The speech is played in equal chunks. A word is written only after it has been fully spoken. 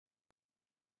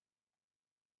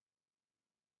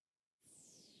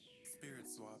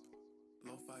swap.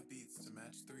 Lo-fi beats to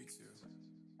match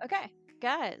 3-2. Okay,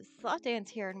 guys, SlothDance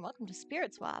here, and welcome to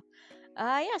Spirit Swap.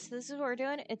 Yes, this is what we're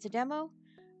doing. It's a demo.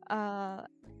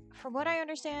 From what I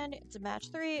understand, it's a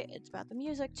match 3. It's about the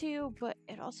music too, but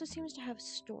it also seems to have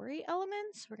story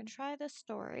elements. We're gonna try this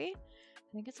story.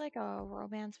 I think it's like a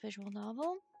romance visual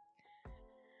novel.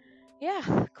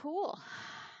 Yeah, cool.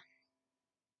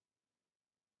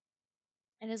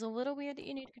 It is a little weird that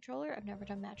you need a controller. I've never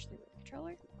done match 3 with a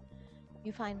controller.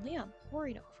 You find Leon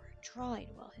poring over a drawing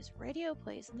while his radio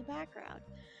plays in the background,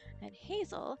 and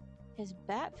Hazel, his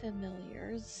bat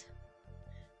familiars,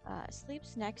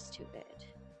 sleeps next to it.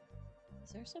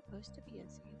 Is there supposed to be a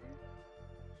Z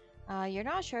there? You're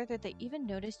not sure that they even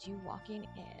noticed you walking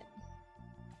in.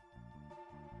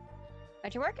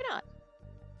 What you working on?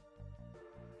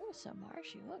 Oh, Samar,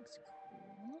 she looks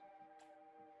cool.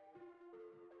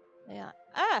 Yeah.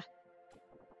 Ah!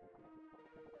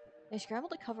 They scramble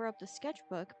to cover up the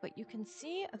sketchbook, but you can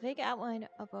see a vague outline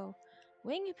of a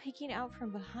wing peeking out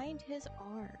from behind his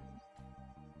arm.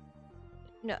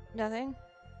 No, nothing.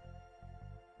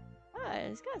 Ah,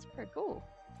 this guy's pretty cool.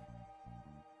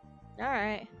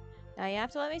 Alright. Now you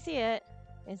have to let me see it.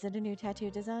 Is it a new tattoo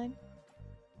design?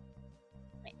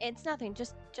 It's nothing,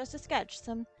 just a sketch.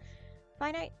 Some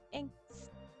finite ink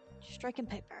striking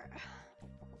paper.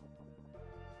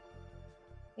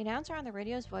 The announcer on the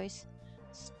radio's voice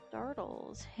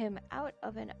startles him out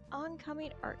of an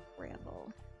oncoming art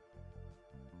ramble.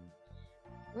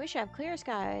 We should have clear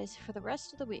skies for the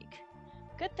rest of the week.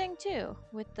 Good thing, too,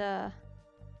 with the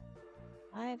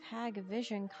Live Hag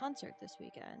Vision concert this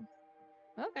weekend.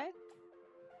 Okay.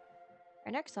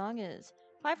 Our next song is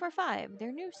 545,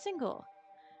 their new single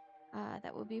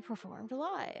that will be performed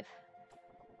live.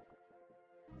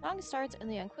 The song starts and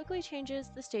Leon quickly changes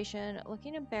the station,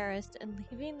 looking embarrassed and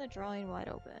leaving the drawing wide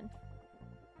open.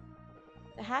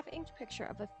 The half-inked picture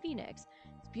of a phoenix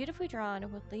is beautifully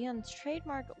drawn with Leon's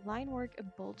trademark line work and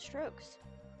bold strokes.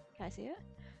 Can I see it?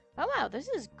 Oh wow, this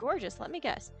is gorgeous. Let me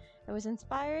guess. It was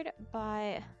inspired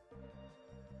by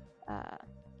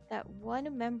that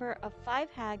one member of Five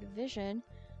Hag Vision,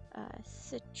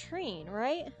 Citrine,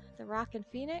 right? The Rockin'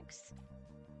 Phoenix.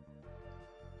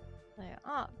 Like,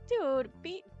 oh, dude,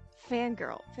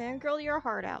 fangirl your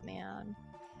heart out, man.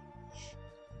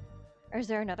 Or is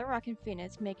there another Rockin'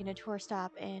 Phoenix making a tour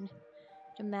stop in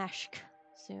Damascus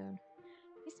soon?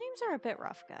 These names are a bit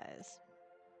rough, guys.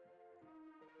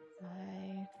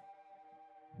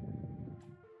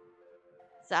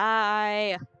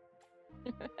 Sigh.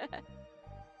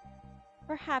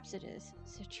 Perhaps it is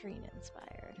citrine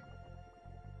inspired.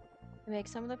 We make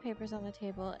some of the papers on the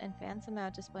table and fans them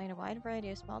out, displaying a wide variety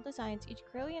of small designs, each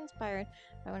clearly inspired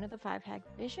by one of the Five Hag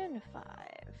Vision 5.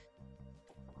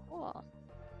 Cool.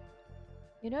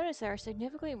 You notice there are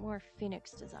significantly more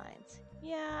Phoenix designs.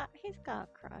 Yeah, he's got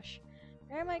a crush.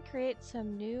 Mary might create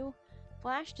some new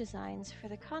flash designs for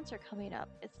the concert coming up.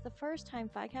 It's the first time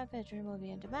Five Hag Vision will be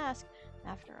in Damascus,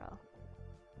 after all.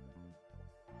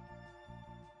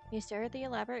 You stare at the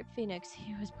elaborate phoenix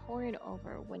he was poring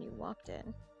over when you walked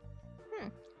in.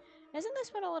 Isn't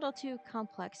this one a little too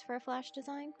complex for a flash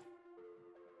design?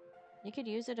 You could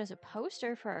use it as a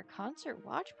poster for a concert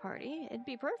watch party. It'd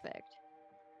be perfect.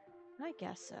 I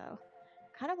guess so.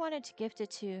 Kind of wanted to gift it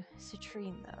to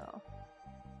Citrine, though.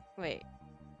 Wait.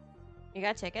 You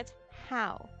got tickets?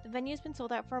 How? The venue's been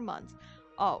sold out for months.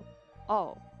 Oh.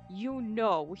 You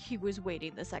know he was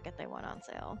waiting the second they went on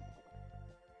sale.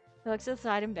 He looks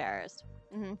aside, embarrassed.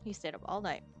 He stayed up all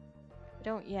night. I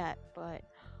don't yet, but...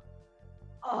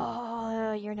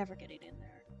 Oh, you're never getting in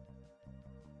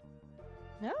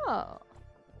there. No.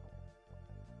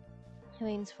 He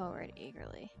leans forward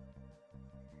eagerly.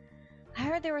 I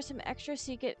heard there were some extra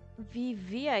secret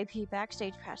VVIP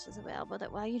backstage passes available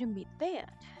that allow you to meet the band.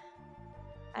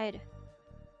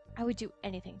 I would do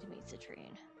anything to meet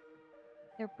Citrine.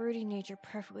 Their brooding nature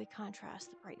perfectly contrasts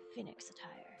the bright Phoenix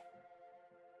attire.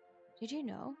 Did you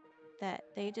know that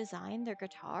they designed their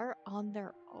guitar on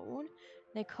their own?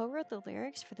 They co-wrote the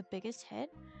lyrics for the biggest hit,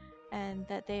 and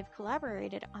that they've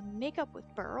collaborated on makeup with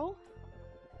Burl?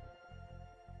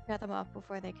 Got them off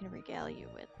before they can regale you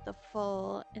with the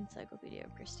full encyclopedia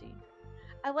of Christine.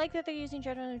 I like that they're using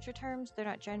gender neutral terms. They're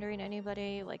not gendering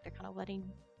anybody. Like, they're kind of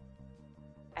letting,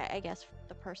 I guess,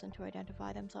 the person to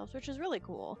identify themselves, which is really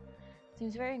cool.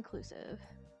 Seems very inclusive.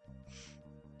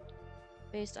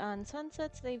 Based on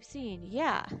sunsets they've seen.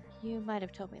 Yeah, you might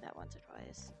have told me that once or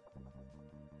twice.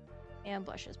 And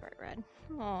blushes bright red.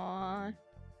 Aww.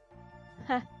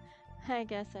 I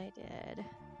guess I did.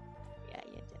 Yeah,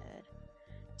 you did.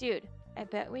 Dude, I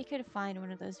bet we could find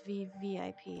one of those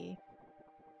VVIP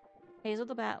Hazel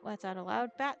the bat lets out a loud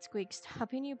bat squeak,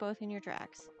 stopping you both in your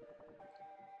tracks.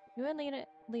 You and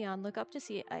Leon look up to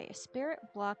see a spirit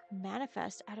block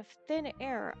manifest out of thin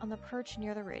air on the perch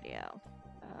near the radio.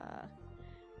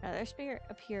 Another spirit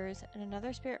appears, and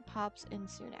another spirit pops in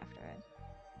soon after it.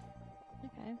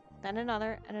 Okay. Then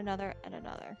another, and another, and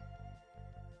another.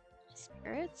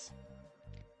 Spirits?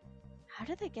 How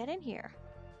did they get in here?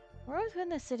 We're within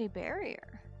the city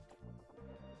barrier.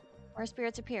 More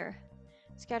spirits appear,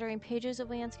 scattering pages of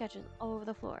land sketches all over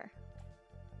the floor.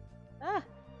 Ah!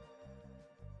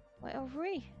 What are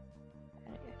we? I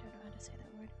don't know how to say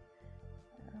that word.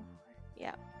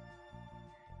 Yeah.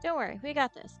 Don't worry, we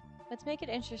got this. Let's make it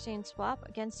interesting. Swap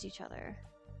against each other.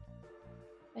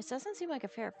 This doesn't seem like a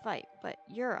fair fight, but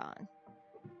you're on.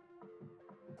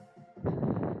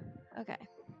 Okay.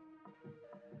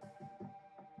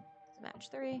 It's match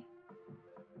 3.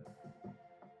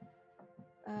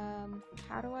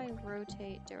 How do I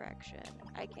rotate direction?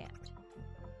 I can't.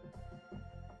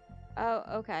 Oh,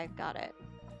 okay, got it.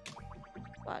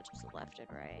 Well, just left and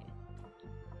right.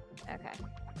 Okay.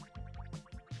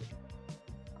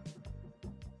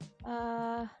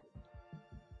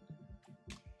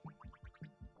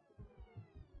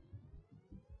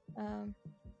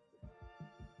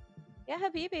 Yeah,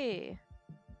 Habibi.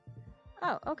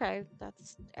 Oh, okay,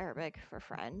 that's Arabic for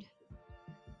friend.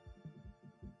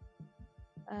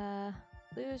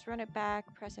 Lose, run it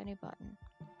back, press any button.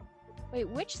 Wait,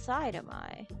 which side am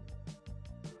I?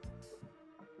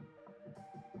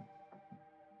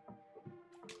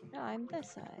 No, I'm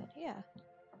this side, yeah.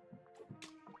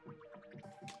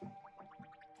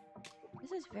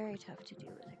 This is very tough to do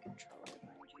with a controller,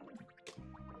 mind you.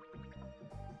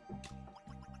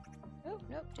 Oh,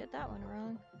 nope, did that one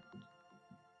wrong.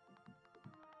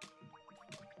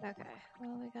 Okay,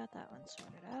 well, we got that one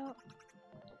sorted out.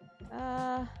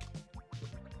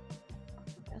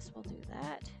 Guess we'll do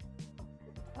that.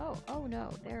 Oh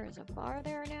no, there is a bar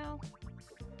there now.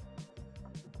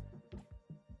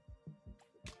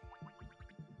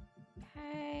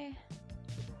 Okay.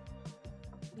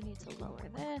 We need to lower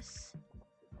this.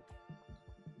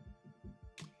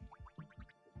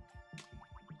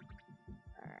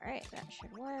 Alright, that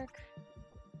should work.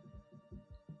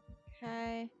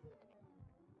 Okay.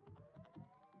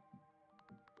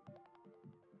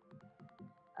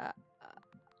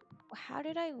 How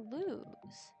did I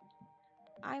lose?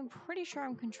 I'm pretty sure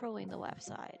I'm controlling the left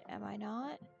side. Am I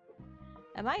not?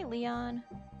 Am I Leon?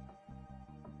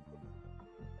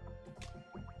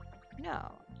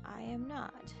 No, I am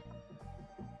not.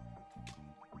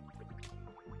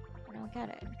 I don't get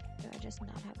it. Do I just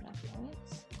not have enough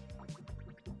points?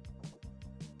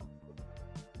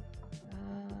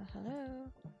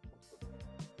 Hello?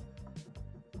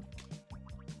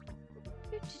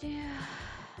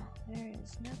 There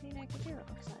is nothing I can do, it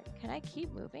looks like. Can I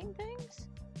keep moving things?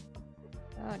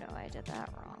 Oh no, I did that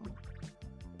wrong.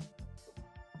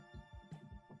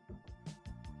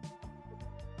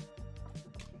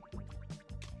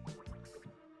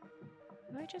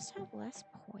 Do I just have less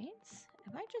points?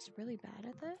 Am I just really bad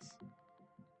at this?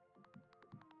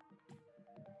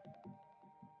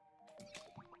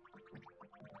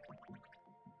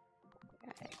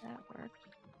 Okay, that worked.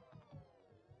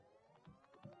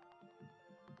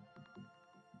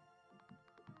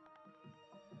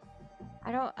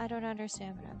 I don't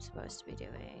understand what I'm supposed to be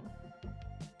doing.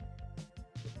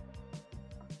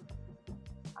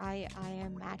 I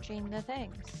am matching the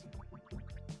things.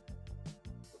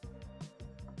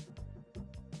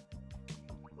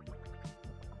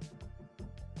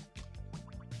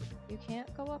 You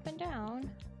can't go up and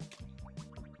down.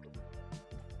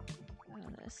 Oh,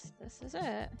 this is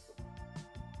it.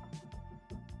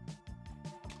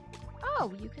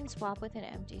 Oh, you can swap with an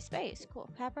empty space. Cool.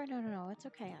 Pepper, no, it's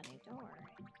okay, honey. Don't worry.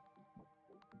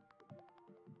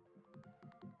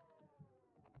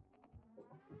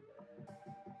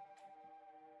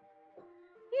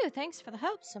 Phew, thanks for the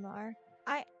help, Samar.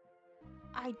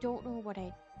 I don't know what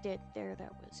I did there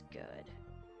that was good.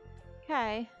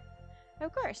 Okay.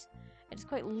 Of course. It's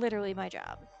quite literally my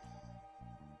job.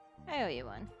 I owe you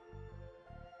one.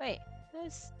 Wait,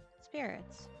 those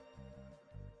spirits.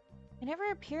 It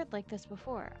never appeared like this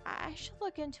before. I should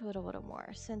look into it a little more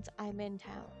since I'm in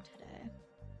town today.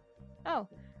 Oh,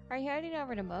 are you heading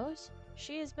over to Moe's?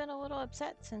 She has been a little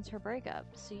upset since her breakup.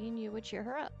 Seeing you would cheer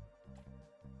her up.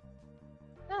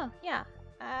 Oh, yeah,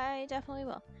 I definitely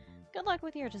will. Good luck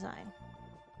with your design.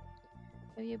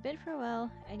 If you bid farewell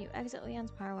and you exit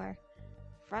Leon's parlor,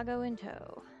 Froggo in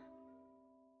tow.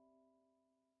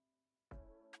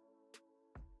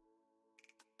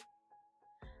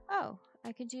 Oh,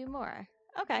 I could do more.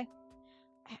 Okay.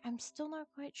 I I'm still not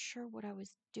quite sure what I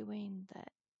was doing that...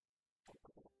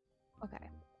 Okay.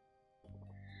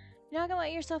 You knock and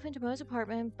let yourself into Mo's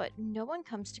apartment, but no one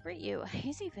comes to greet you. A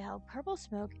hazy veil, purple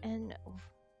smoke, and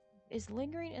is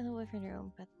lingering in the living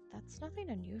room, but that's nothing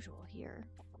unusual here.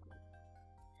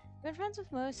 You've been friends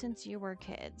with Mo since you were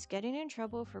kids, getting in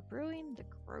trouble for brewing the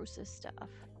grossest stuff.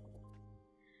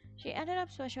 She ended up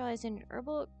specializing in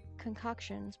herbal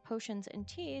concoctions, potions, and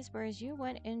teas, whereas you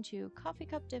went into coffee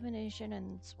cup divination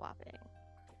and swapping.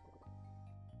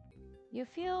 You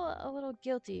feel a little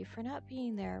guilty for not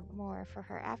being there more for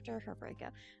her after her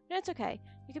breakup, but it's okay.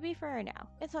 You can be for her now.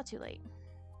 It's not too late.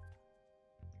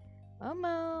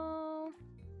 Momo!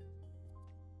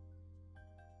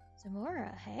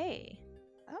 Zamora, hey.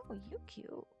 Oh, you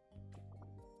cute.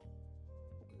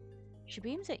 She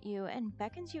beams at you and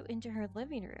beckons you into her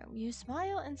living room. You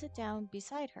smile and sit down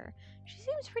beside her. She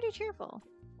seems pretty cheerful.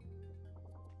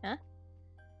 Huh?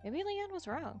 Maybe Leon was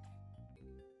wrong.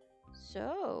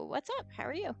 So, what's up? How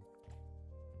are you?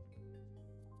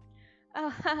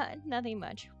 Oh, nothing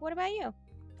much. What about you?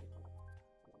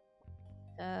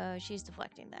 She's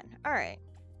deflecting then. Alright.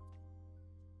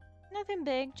 Nothing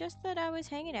big, just that I was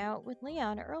hanging out with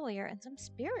Leon earlier and some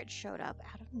spirits showed up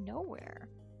out of nowhere.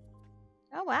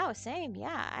 Oh wow, same,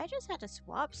 yeah. I just had to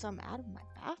swap some out of my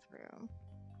bathroom.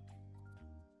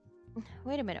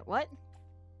 Wait a minute, what?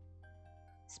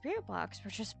 Spirit blocks were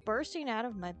just bursting out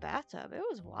of my bathtub. It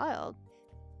was wild.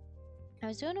 I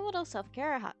was doing a little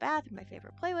self-care, a hot bath, my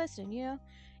favorite playlist, and you know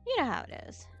how it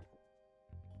is.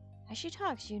 As she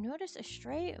talks, you notice a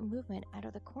stray movement out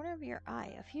of the corner of your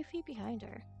eye, a few feet behind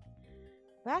her.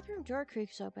 The bathroom door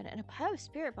creaks open, and a pile of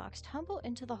spirit blocks tumble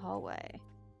into the hallway.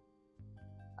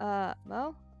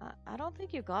 Mo? I don't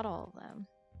think you got all of them.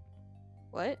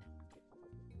 What?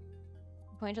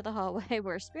 Point to the hallway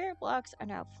where spirit blocks are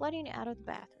now flooding out of the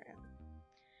bathroom.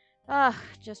 Ah,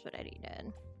 just what I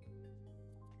needed.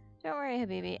 Don't worry,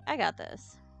 Habibi. I got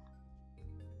this.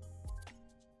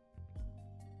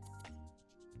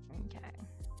 Okay.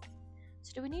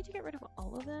 So do we need to get rid of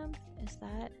all of them? Is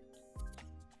that...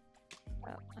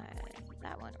 Oh, I did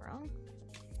that one wrong.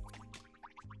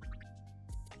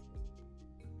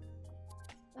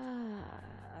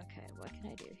 Okay, what can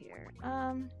I do here?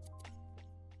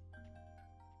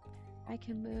 I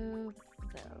can move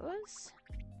those.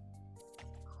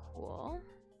 Cool.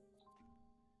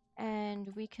 And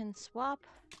we can swap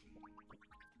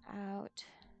out.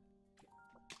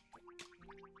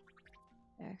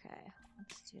 Okay,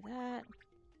 let's do that.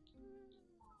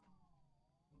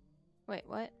 Wait,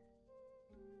 what?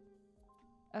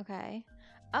 Okay.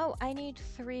 Oh, I need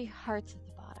 3 hearts at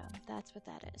the bottom. That's what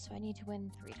that is. So I need to win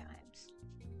 3 times.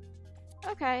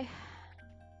 Okay.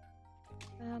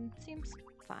 Seems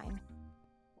fine.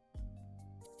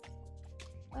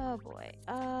 Oh boy.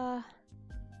 Oh,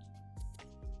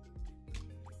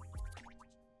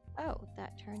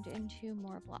 that turned into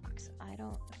more blocks. I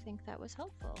don't think that was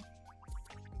helpful.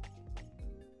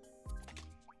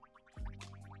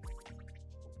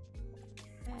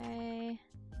 Okay.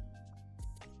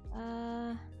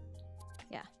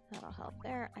 Yeah, that'll help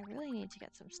there. I really need to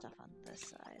get some stuff on this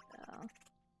side, though.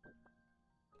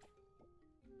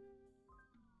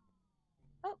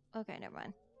 Oh, okay, never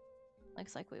mind.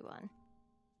 Looks like we won.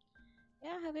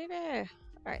 Yeah, baby!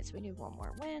 Alright, so we need one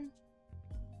more win.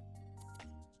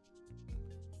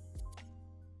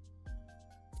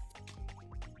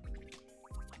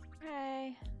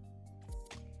 Okay.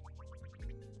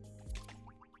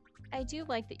 I do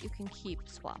like that you can keep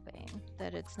swapping.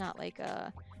 That it's not like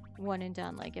a one and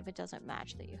done, like if it doesn't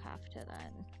match that you have to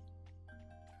then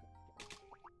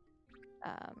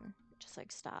just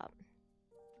like stop.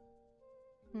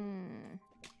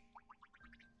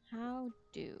 How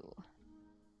do?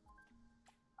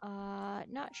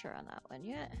 Not sure on that one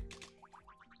yet.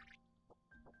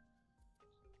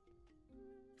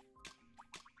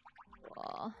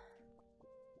 Cool.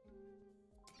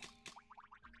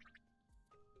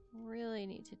 Really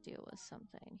need to deal with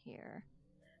something here.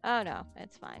 Oh no,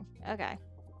 it's fine. Okay.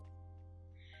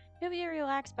 You'll be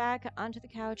relaxed back onto the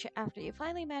couch after you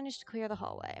finally manage to clear the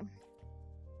hallway.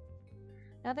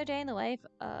 Another day in the life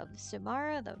of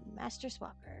Samara, the Master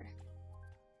Swapper.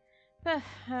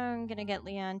 I'm gonna get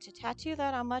Leon to tattoo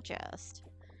that on my chest.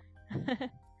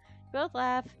 Both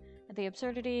laugh at the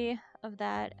absurdity of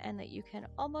that and that you can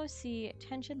almost see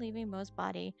tension leaving Mo's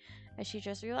body as she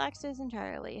just relaxes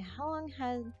entirely. How long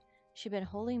has she been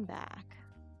holding back?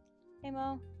 Hey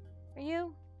Mo, are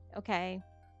you okay?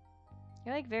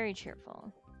 You're like very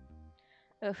cheerful.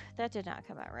 Oof, that did not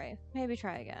come out right. Maybe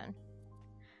try again.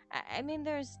 I mean,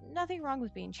 there's nothing wrong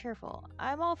with being cheerful.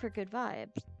 I'm all for good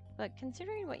vibes. But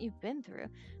considering what you've been through,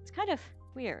 it's kind of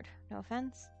Weird. No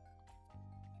offense.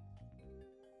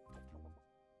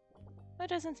 Mo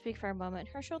doesn't speak for a moment.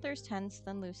 Her shoulders tense,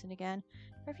 then loosen again.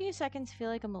 For a few seconds feel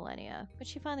like a millennia, but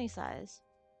she finally sighs.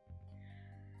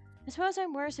 I suppose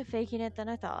I'm worse at faking it than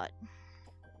I thought.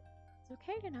 It's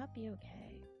okay to not be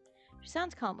okay. She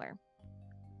sounds calmer,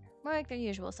 more like their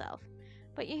usual self,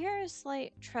 but you hear a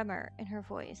slight tremor in her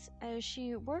voice as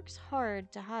she works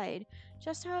hard to hide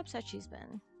just how upset she's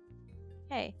been.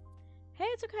 Hey,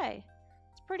 it's okay.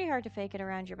 It's pretty hard to fake it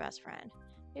around your best friend.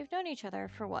 We've known each other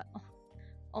for what?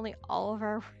 Only all of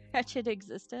our wretched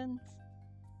existence?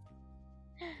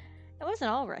 It wasn't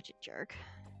all wretched, jerk.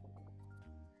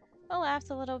 Mo laughs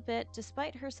a little bit,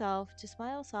 despite herself, to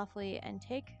smile softly and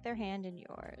take their hand in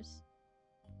yours.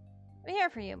 I'm here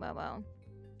for you, Momo.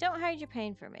 Don't hide your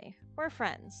pain from me. We're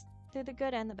friends, through the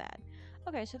good and the bad.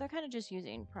 Okay, so they're kind of just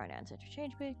using pronouns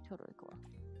interchangeably. Totally cool.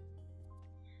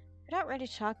 If you're not ready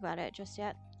to talk about it just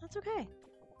yet, that's okay.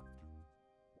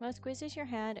 Mo squeezes your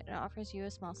hand and offers you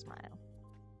a small smile.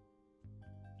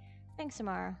 Thanks,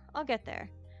 Samara. I'll get there.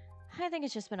 I think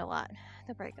it's just been a lot.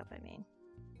 The breakup, I mean.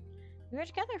 We were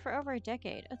together for over a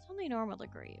decade. It's only normal to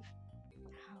grieve.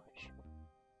 Ouch.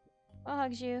 Mo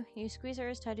hugs you. You squeeze her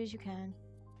as tight as you can.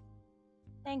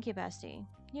 Thank you, bestie.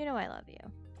 You know I love you.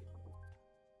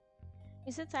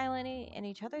 You sit silently in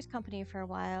each other's company for a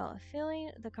while,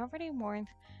 feeling the comforting warmth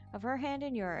of her hand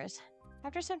in yours.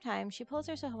 After some time, she pulls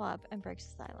herself up and breaks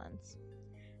the silence.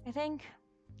 I think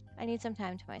I need some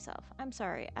time to myself. I'm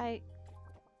sorry.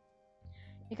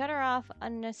 You cut her off,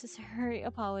 unnecessary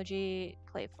apology,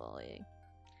 playfully.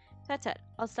 Tut.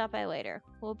 I'll stop by later.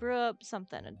 We'll brew up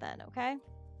something then, okay?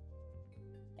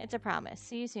 It's a promise.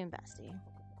 See you soon, bestie.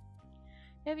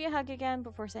 Maybe you hug again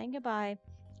before saying goodbye,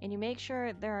 and you make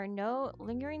sure there are no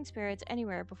lingering spirits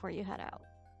anywhere before you head out.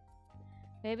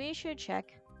 Maybe you should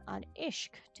check on Ishk,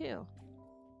 too.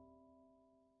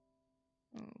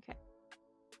 Okay.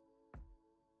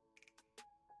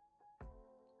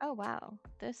 Oh, wow.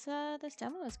 This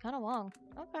demo is kind of long.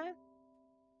 Okay.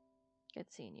 Good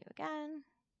seeing you again.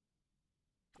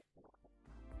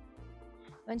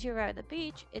 Once you arrive at the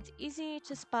beach, it's easy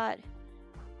to spot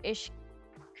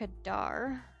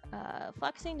Ishkadar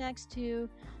flexing next to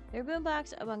their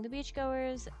boombox among the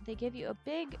beachgoers. They give you a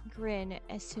big grin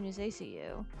as soon as they see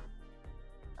you.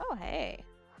 Oh, hey.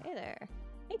 Hey there.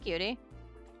 Hey, cutie.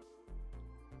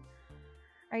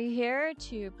 Are you here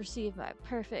to perceive my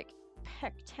perfect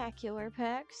spectacular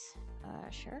pecs?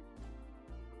 Sure.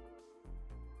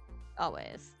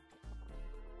 Always.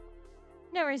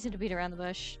 No reason to beat around the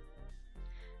bush.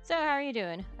 So, how are you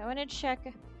doing? I wanted to check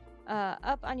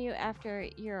up on you after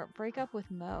your breakup with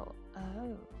Mo.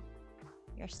 Oh.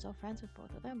 You're still friends with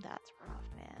both of them? That's rough,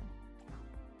 man.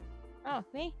 Oh,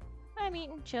 me? I'm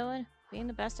eating, chilling, being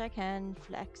the best I can,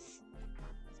 flex.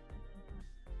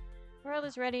 The world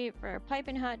is ready for a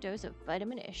piping hot dose of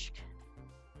vitamin Ishk.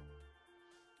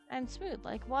 I'm smooth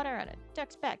like water on a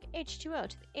duck's back. H2O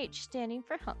to the H standing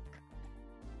for hunk.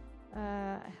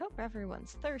 I hope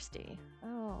everyone's thirsty.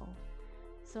 Oh.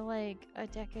 So like a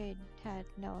decade had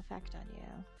no effect on you.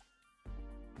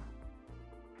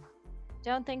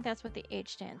 Don't think that's what the H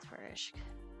stands for, Ishk.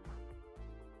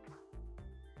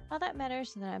 All that matters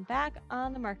is that I'm back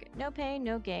on the market. No pain,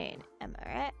 no gain. Am I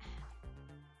right?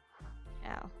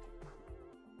 Ow.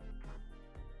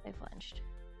 They flinched.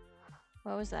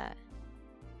 What was that?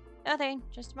 Nothing.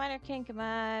 Just a minor kink in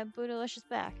my bootylicious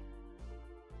back.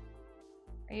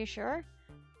 Are you sure?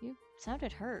 You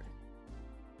sounded hurt.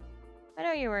 I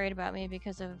know you're worried about me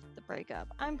because of the breakup.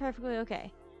 I'm perfectly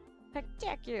okay.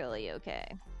 Spectacularly okay.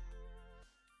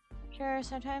 Sure,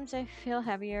 sometimes I feel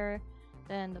heavier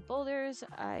than the boulders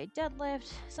I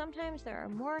deadlift. Sometimes there are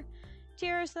more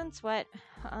tears than sweat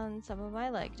on some of my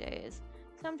leg days.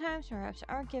 Sometimes my reps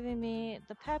aren't giving me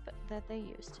the pep that they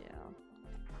used to.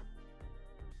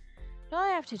 But all I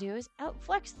have to do is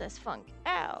outflex this funk.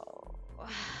 Ow!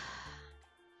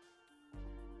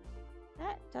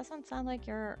 That doesn't sound like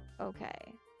you're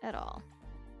okay at all.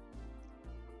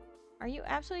 Are you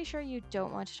absolutely sure you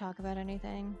don't want to talk about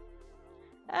anything?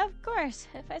 Of course,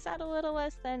 if I sound a little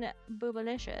less than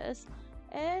boobalicious,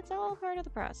 it's all part of the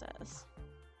process.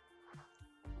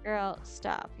 Girl,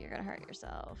 stop. You're gonna hurt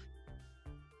yourself.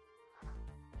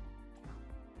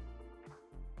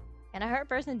 Can a hurt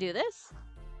person do this?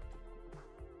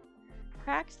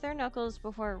 Cracks their knuckles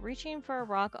before reaching for a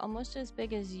rock almost as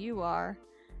big as you are.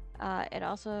 It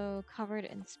also covered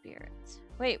in spirits.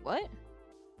 Wait, what?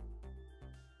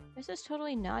 This is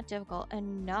totally not difficult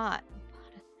and not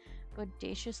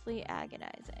bodaciously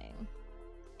agonizing.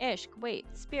 Ishk, wait,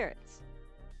 spirits.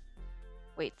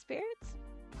 Wait, spirits?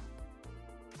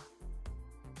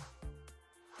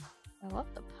 I love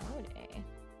the pony.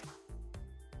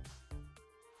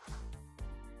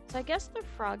 So I guess the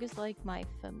frog is like my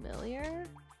familiar,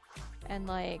 and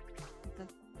like the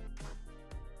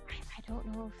I don't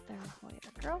know if they're a boy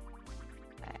or a girl.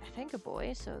 I think a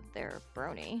boy, so they're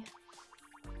brony.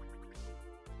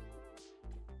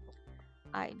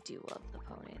 I do love the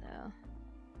pony though.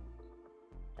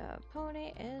 The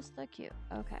pony is the cute.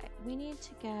 Okay, we need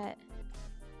to get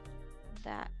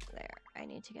that there. I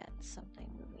need to get something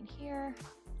moving here.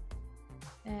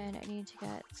 And I need to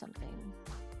get something.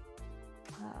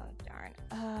 Oh, darn.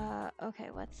 Okay,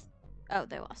 what's. Oh,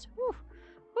 they lost. Whew.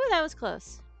 Whew, that was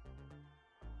close.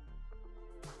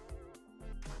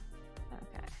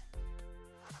 Okay.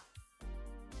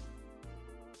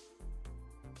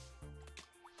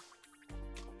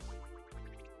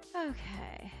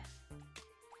 Okay.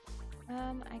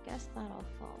 I guess that'll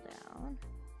fall down.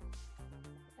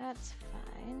 That's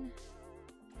fine.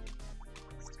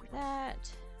 Let's do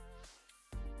that.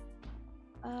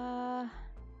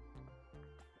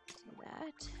 Let's do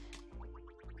that.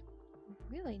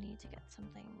 We really need to get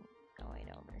something going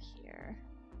over here.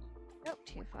 Nope,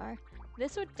 too far.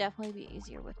 This would definitely be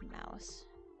easier with mouse.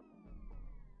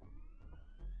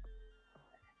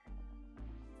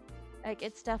 Like,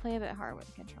 it's definitely a bit hard with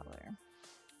the controller.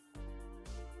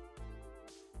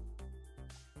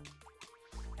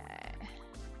 Okay.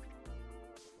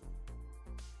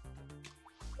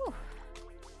 Whew.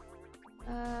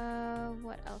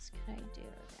 What else can I do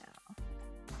now?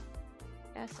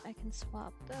 Guess I can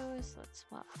swap those. Let's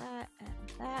swap that and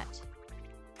that.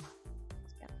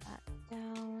 Let's get that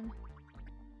down.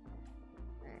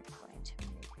 We're going to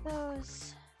move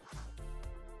those.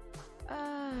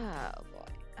 Oh boy.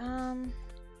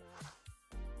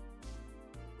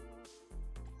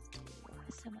 Let's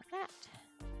do some of that.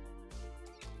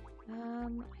 I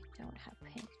don't have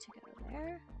pink to go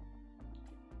there.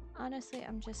 Honestly,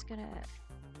 I'm just gonna.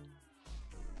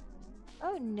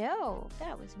 Oh no,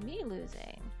 that was me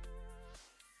losing.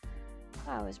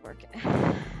 I was working.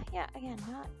 Yeah, again,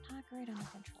 not great on the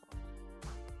control.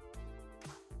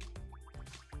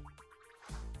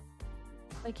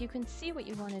 Like, you can see what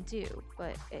you want to do,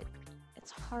 but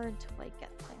it's hard to like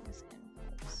get things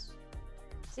in place.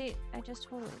 See, I just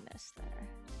totally missed there.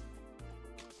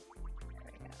 There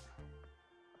we go.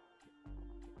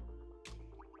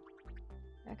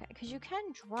 Okay, because you can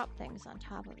drop things on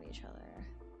top of each other.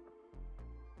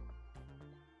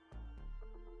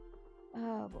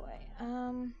 Oh boy.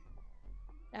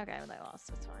 Okay, well, I lost.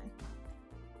 It's fine.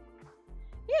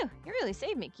 Phew, you really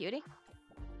saved me, cutie.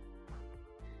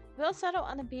 We'll settle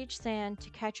on the beach sand to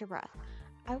catch your breath.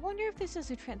 I wonder if this is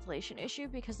a translation issue,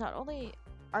 because not only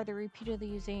are they repeatedly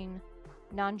using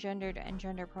non-gendered and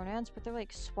gender pronouns, but they're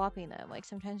like swapping them, like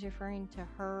sometimes referring to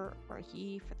her or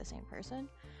he for the same person.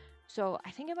 So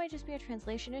I think it might just be a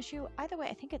translation issue. Either way,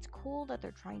 I think it's cool that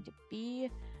they're trying to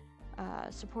be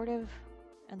supportive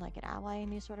and like an ally in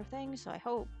these sort of things. So I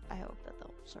hope that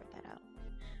they'll sort that out.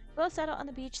 We'll settle on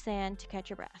the beach sand to catch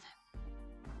your breath.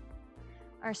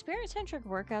 Are spirit-centric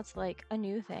workouts like a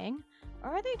new thing, or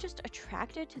are they just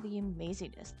attracted to the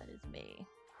amazingness that is me?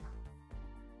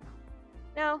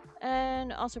 No,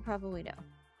 and also probably no.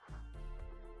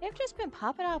 They've just been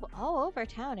popping up all over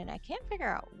town, and I can't figure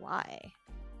out why.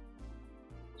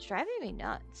 It's driving me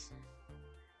nuts.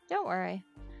 Don't worry,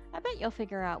 I bet you'll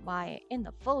figure out why in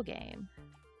the full game.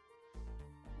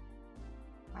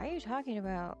 Why are you talking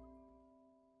about?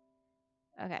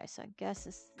 Okay, so I guess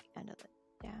this is the end of the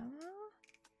demo.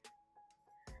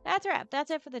 That's a wrap.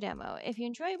 That's it for the demo. If you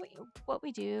enjoy what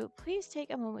we do, please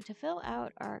take a moment to fill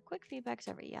out our quick feedback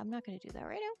survey. Yeah, I'm not going to do that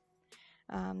right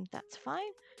now. That's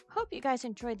fine. Hope you guys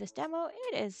enjoyed this demo.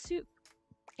 It is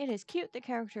cute. The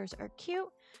characters are cute.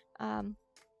 Again,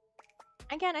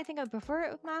 I think I prefer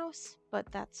it with mouse,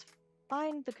 but that's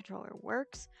fine. The controller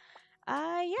works.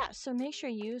 Yeah, so make sure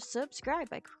you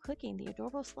subscribe by clicking the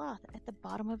adorable sloth at the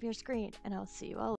bottom of your screen, and I'll see you all later.